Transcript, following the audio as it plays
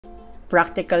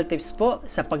practical tips po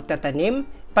sa pagtatanim,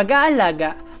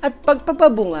 pag-aalaga at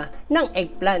pagpapabunga ng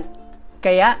eggplant.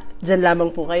 Kaya, dyan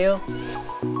lamang po kayo.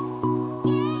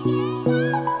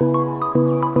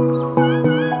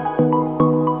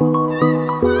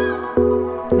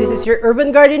 This is your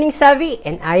Urban Gardening Savvy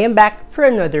and I am back for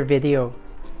another video.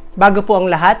 Bago po ang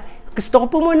lahat, gusto ko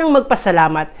po munang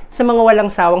magpasalamat sa mga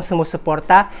walang sawang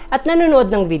sumusuporta at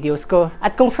nanonood ng videos ko.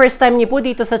 At kung first time niyo po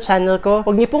dito sa channel ko,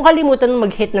 huwag niyo pong kalimutan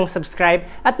mag-hit ng subscribe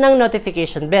at ng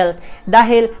notification bell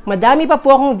dahil madami pa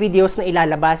po akong videos na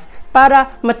ilalabas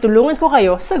para matulungan ko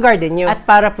kayo sa garden niyo. At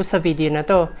para po sa video na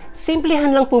to,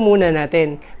 simplihan lang po muna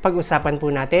natin. Pag-usapan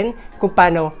po natin kung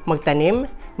paano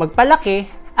magtanim, magpalaki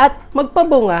at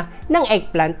magpabunga ng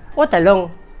eggplant o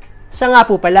talong. Siya nga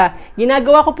po pala,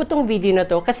 ginagawa ko po tong video na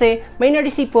to kasi may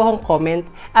na-receive po akong comment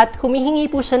at humihingi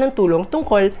po siya ng tulong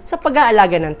tungkol sa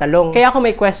pag-aalaga ng talong. Kaya kung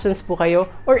may questions po kayo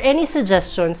or any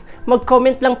suggestions,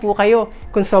 mag-comment lang po kayo.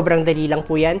 Kung sobrang dali lang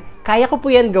po yan, kaya ko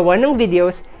po yan gawa ng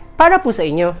videos para po sa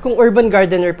inyo. Kung urban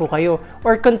gardener po kayo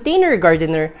or container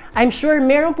gardener, I'm sure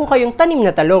meron po kayong tanim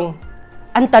na talong.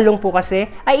 Ang talong po kasi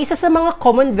ay isa sa mga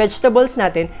common vegetables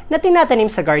natin na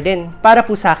tinatanim sa garden. Para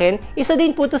po sa akin, isa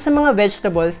din po ito sa mga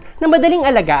vegetables na madaling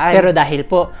alagaan. Pero dahil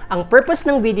po, ang purpose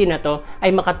ng video na to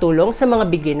ay makatulong sa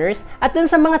mga beginners at dun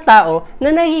sa mga tao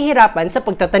na nahihirapan sa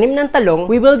pagtatanim ng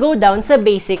talong, we will go down sa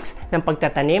basics ng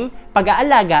pagtatanim,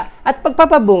 pag-aalaga at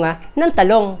pagpapabunga ng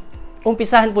talong.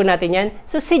 Umpisahan po natin yan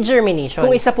sa seed germination.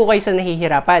 Kung isa po kayo sa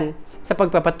nahihirapan sa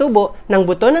pagpapatubo ng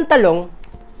buto ng talong,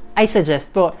 I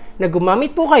suggest po na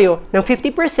gumamit po kayo ng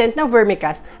 50% ng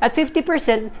vermicast at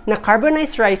 50% na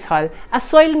carbonized rice hull as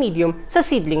soil medium sa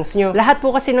seedlings nyo. Lahat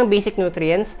po kasi ng basic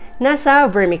nutrients nasa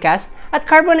vermicast at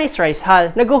carbonized rice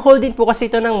hull. Nag-hold din po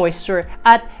kasi ito ng moisture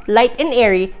at light and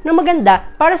airy na maganda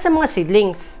para sa mga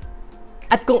seedlings.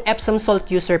 At kung Epsom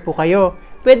salt user po kayo,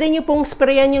 pwede nyo pong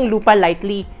sprayan yung lupa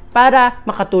lightly para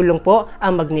makatulong po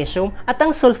ang magnesium at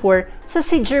ang sulfur sa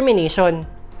seed germination.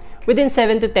 Within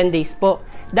 7 to 10 days po,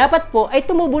 dapat po ay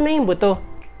tumubo na yung buto.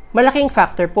 Malaking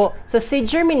factor po sa seed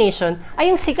germination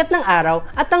ay yung sikat ng araw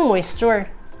at ang moisture.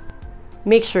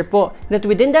 Make sure po that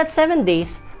within that 7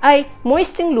 days ay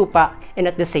moist yung lupa and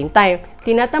at the same time,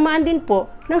 tinatamaan din po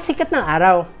ng sikat ng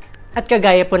araw. At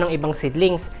kagaya po ng ibang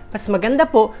seedlings, mas maganda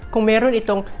po kung meron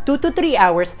itong 2 to 3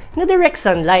 hours na direct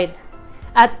sunlight.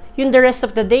 At yung the rest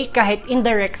of the day kahit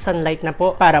indirect sunlight na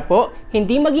po para po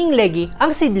hindi maging leggy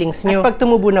ang seedlings nyo. At pag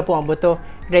tumubo na po ang buto,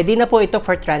 ready na po ito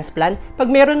for transplant. Pag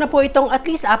meron na po itong at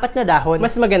least 4 na dahon,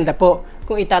 mas maganda po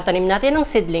kung itatanim natin ang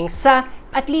seedlings sa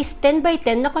at least 10 by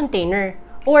 10 na container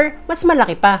or mas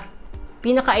malaki pa.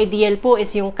 Pinaka-ideal po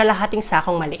is yung kalahating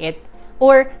sakong maliit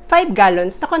or 5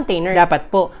 gallons na container. Dapat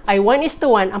po ay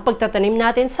 1:1 ang pagtatanim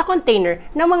natin sa container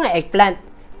ng mga eggplant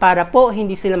para po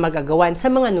hindi sila magagawan sa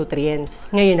mga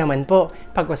nutrients. Ngayon naman po,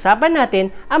 pag-usapan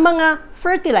natin ang mga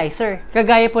fertilizer.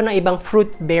 Kagaya po ng ibang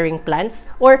fruit-bearing plants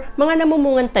or mga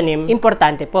namumungang tanim,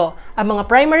 importante po ang mga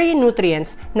primary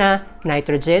nutrients na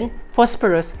nitrogen,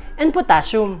 phosphorus, and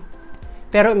potassium.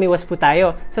 Pero umiwas po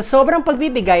tayo sa sobrang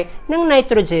pagbibigay ng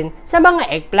nitrogen sa mga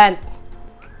eggplant.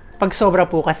 Pag sobra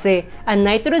po kasi, ang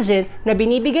nitrogen na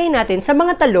binibigay natin sa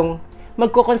mga talong,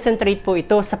 magko-concentrate po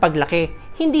ito sa paglaki,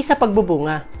 hindi sa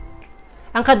pagbubunga.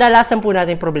 Ang kadalasan po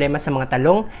natin problema sa mga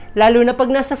talong, lalo na pag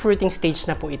nasa fruiting stage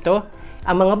na po ito,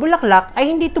 ang mga bulaklak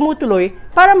ay hindi tumutuloy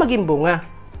para maging bunga.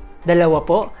 Dalawa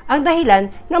po ang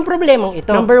dahilan ng problemang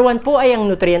ito. Number 1 po ay ang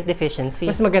nutrient deficiency.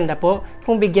 Mas maganda po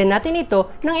kung bigyan natin ito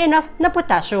ng enough na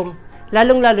potassium,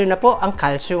 lalong-lalo na po ang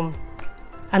calcium.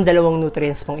 Ang dalawang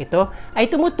nutrients pong ito ay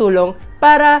tumutulong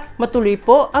para matuloy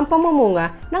po ang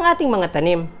pamumunga ng ating mga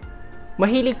tanim.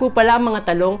 Mahilig po pala ang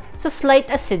mga talong sa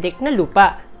slight acidic na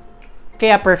lupa.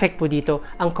 Kaya perfect po dito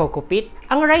ang coco peat,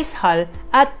 ang rice hull,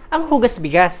 at ang hugas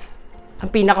bigas.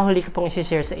 Ang pinakahuli ko pong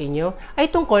i-share sa inyo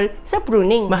ay tungkol sa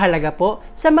pruning. Mahalaga po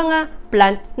sa mga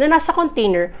plant na nasa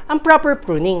container ang proper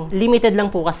pruning. Limited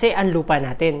lang po kasi ang lupa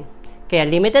natin. Kaya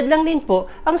limited lang din po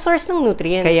ang source ng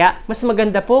nutrients. Kaya mas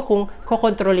maganda po kung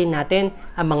kokontrolin natin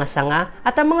ang mga sanga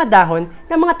at ang mga dahon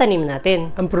ng mga tanim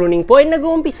natin. Ang pruning po ay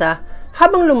nag-uumpisa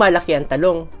habang lumalaki ang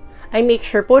talong. I make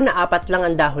sure po na 4 lang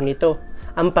ang dahon nito.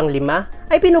 Ang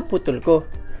pang-5 ay pinuputol ko.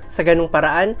 Sa ganung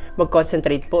paraan,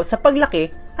 mag-concentrate po sa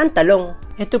paglaki ang talong.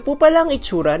 Ito po pala ang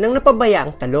itsura ng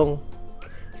napabayaang talong.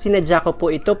 Sinadya ko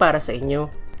po ito para sa inyo.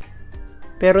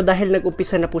 Pero dahil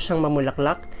nag-umpisa na po siyang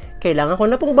mamulaklak, kailangan ko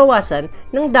na pong bawasan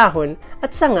ng dahon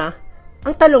at sanga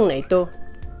ang talong na ito.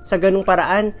 Sa ganung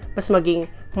paraan, mas maging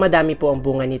madami po ang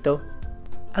bunga nito.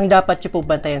 Ang dapat nyo po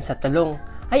bantayan sa talong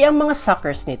ay ang mga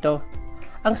suckers nito.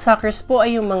 Ang suckers po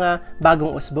ay yung mga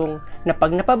bagong usbong na pag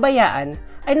napabayaan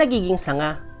ay nagiging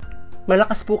sanga.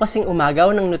 Malakas po kasing umagaw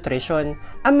ng nutrisyon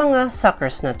ang mga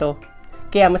suckers na to,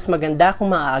 kaya mas maganda kung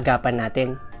maaagapan natin.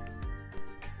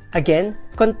 Again,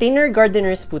 container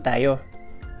gardeners po tayo.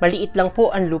 Maliit lang po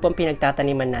ang lupang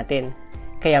pinagtataniman natin,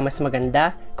 kaya mas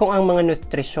maganda kung ang mga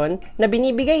nutrisyon na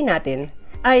binibigay natin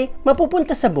ay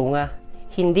mapupunta sa bunga,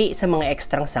 hindi sa mga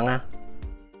ekstrang sanga.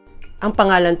 Ang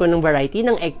pangalan po ng variety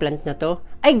ng eggplant na to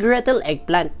ay Gretel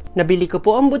eggplant. Nabili ko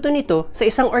po ang buto nito sa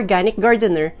isang organic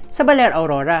gardener sa Baler,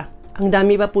 Aurora. Ang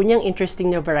dami pa po niyang interesting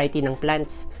na variety ng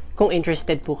plants. Kung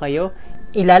interested po kayo,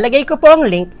 ilalagay ko po ang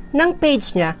link ng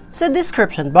page niya sa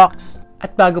description box.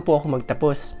 At bago po ako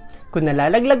magtapos, kung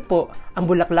nalalaglag po ang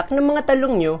bulaklak ng mga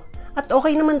talong nyo at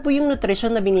okay naman po yung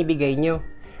nutrition na binibigay nyo,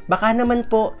 baka naman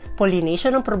po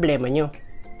pollination ang problema nyo.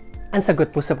 Ang sagot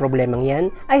po sa problemang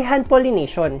yan ay hand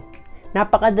pollination.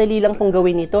 Napakadali lang pong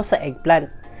gawin ito sa eggplant.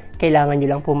 Kailangan nyo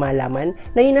lang po malaman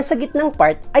na yung nasa gitnang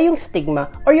part ay yung stigma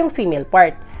or yung female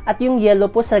part at yung yellow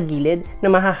po sa gilid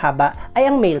na mahahaba ay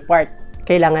ang male part.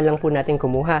 Kailangan lang po natin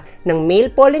kumuha ng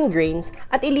male pollen grains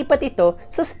at ilipat ito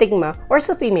sa stigma or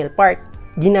sa female part.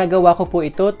 Ginagawa ko po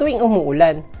ito tuwing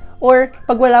umuulan or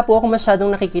pag wala po ako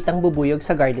masyadong nakikitang bubuyog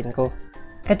sa garden ko.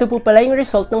 Ito po pala yung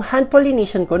result ng hand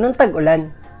pollination ko nung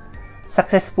tag-ulan.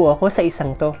 Success po ako sa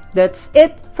isang to. That's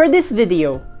it for this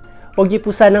video. Huwag niyo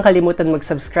po sanang kalimutan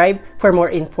mag-subscribe for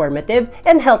more informative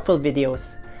and helpful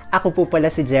videos. Ako po pala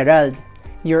si Gerald,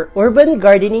 your urban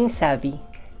gardening savvy.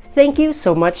 Thank you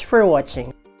so much for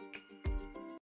watching.